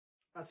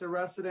As a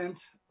resident,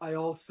 I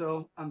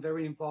also am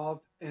very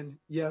involved in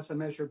Yes, a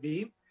Measure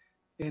B.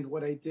 And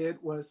what I did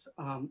was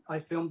I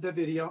filmed the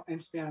video in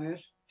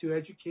Spanish to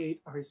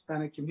educate our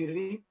Hispanic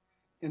community.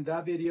 And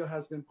that video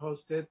has been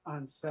posted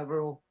on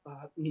several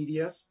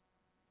medias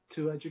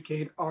to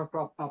educate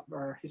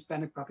our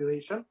Hispanic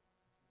population.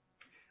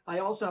 I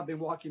also have been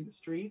walking the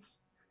streets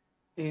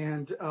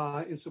and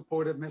in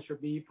support of Measure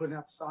B, putting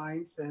up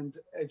signs and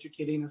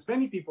educating as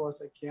many people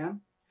as I can.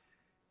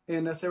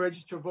 And as a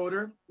registered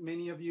voter,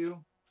 many of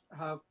you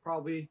have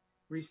probably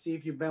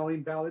received your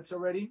mail-in ballots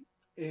already.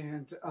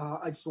 And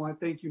I just want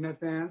to thank you in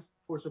advance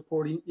for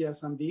supporting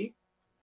Yes, I'm B.